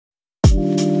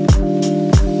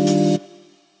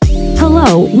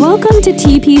Hello, welcome to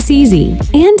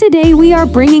TPCZ, and today we are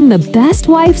bringing the best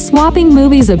wife-swapping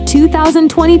movies of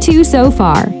 2022 so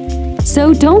far.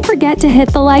 So don't forget to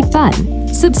hit the like button,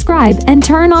 subscribe, and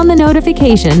turn on the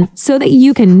notification so that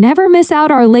you can never miss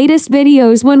out our latest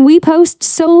videos when we post.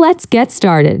 So let's get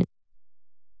started.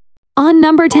 On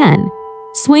number 10,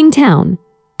 Swingtown.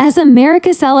 As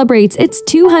America celebrates its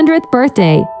 200th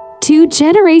birthday, two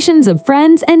generations of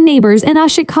friends and neighbors in a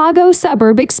Chicago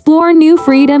suburb explore new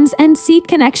freedoms and seek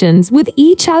connections with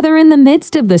each other in the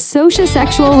midst of the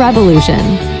socio-sexual revolution.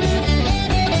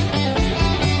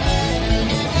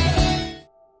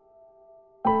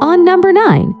 On number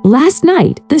 9, Last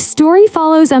Night. The story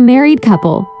follows a married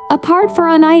couple, apart for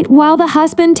a night while the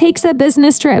husband takes a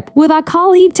business trip with a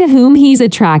colleague to whom he's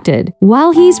attracted.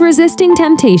 While he's resisting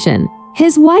temptation,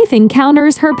 his wife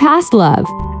encounters her past love.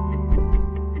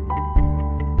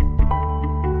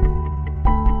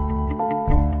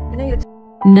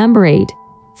 Number 8.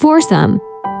 Foursome.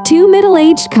 Two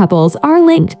middle-aged couples are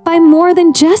linked by more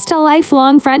than just a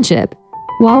lifelong friendship.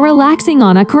 While relaxing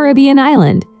on a Caribbean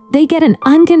island, they get an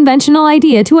unconventional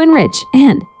idea to enrich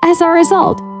and, as a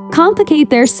result,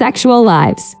 complicate their sexual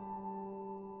lives.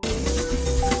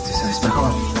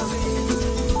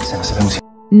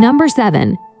 Number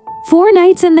 7. 4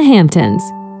 Nights in the Hamptons.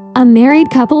 A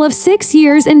married couple of 6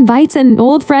 years invites an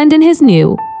old friend and his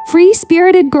new,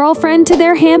 free-spirited girlfriend to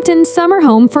their Hampton summer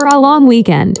home for a long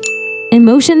weekend.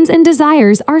 Emotions and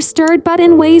desires are stirred, but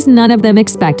in ways none of them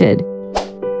expected.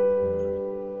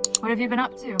 What have you been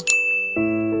up to?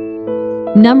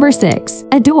 Number 6.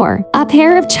 Adore. A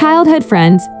pair of childhood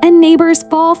friends and neighbors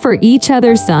fall for each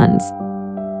other's sons.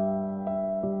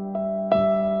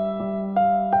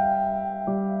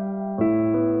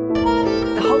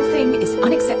 The whole thing is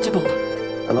unacceptable.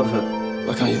 I love her.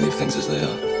 Why can't you leave things as they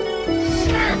are?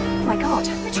 Oh my god,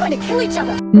 they're trying to kill each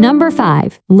other. Number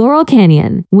 5. Laurel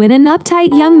Canyon. When an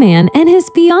uptight young man and his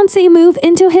fiancée move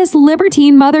into his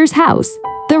libertine mother's house,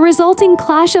 the resulting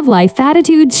clash of life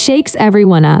attitudes shakes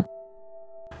everyone up.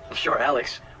 I'm sure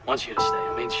Alex wants you to stay.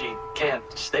 I mean, she can't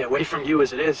stay away from you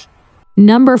as it is.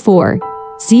 Number 4.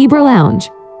 Zebra Lounge.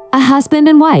 A husband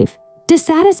and wife,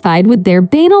 dissatisfied with their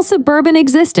banal suburban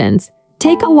existence,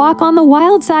 take a walk on the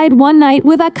wild side one night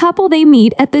with a couple they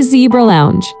meet at the Zebra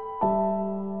Lounge.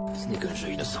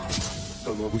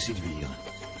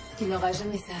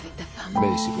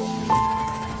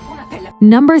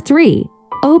 Number 3.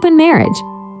 Open Marriage.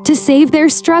 To save their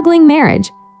struggling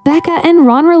marriage, Becca and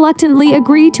Ron reluctantly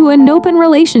agree to an open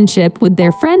relationship with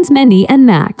their friends Mindy and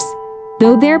Max.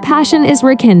 Though their passion is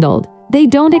rekindled, they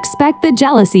don't expect the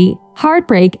jealousy,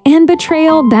 heartbreak, and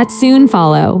betrayal that soon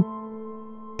follow.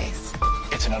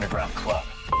 It's an underground club.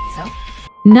 So?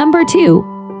 Number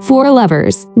 2. For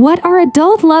Lovers. What are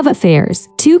adult love affairs?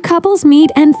 Two couples meet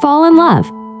and fall in love,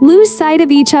 lose sight of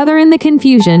each other in the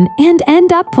confusion, and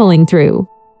end up pulling through.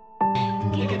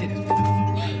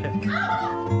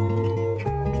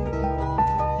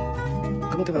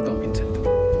 ¿Cómo te va con Vincent?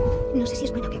 No sé si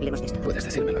es bueno que hablemos de esto. Puedes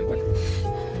decírmelo igual.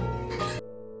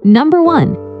 Number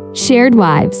 1. Shared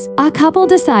Wives. A couple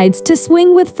decides to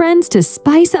swing with friends to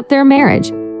spice up their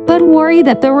marriage, but worry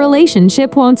that the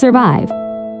relationship won't survive.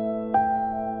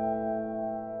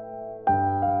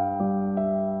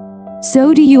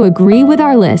 So do you agree with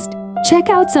our list? Check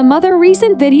out some other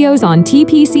recent videos on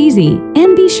TPCZ,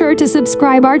 and be sure to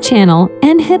subscribe our channel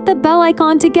and hit the bell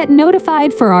icon to get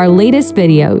notified for our latest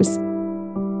videos.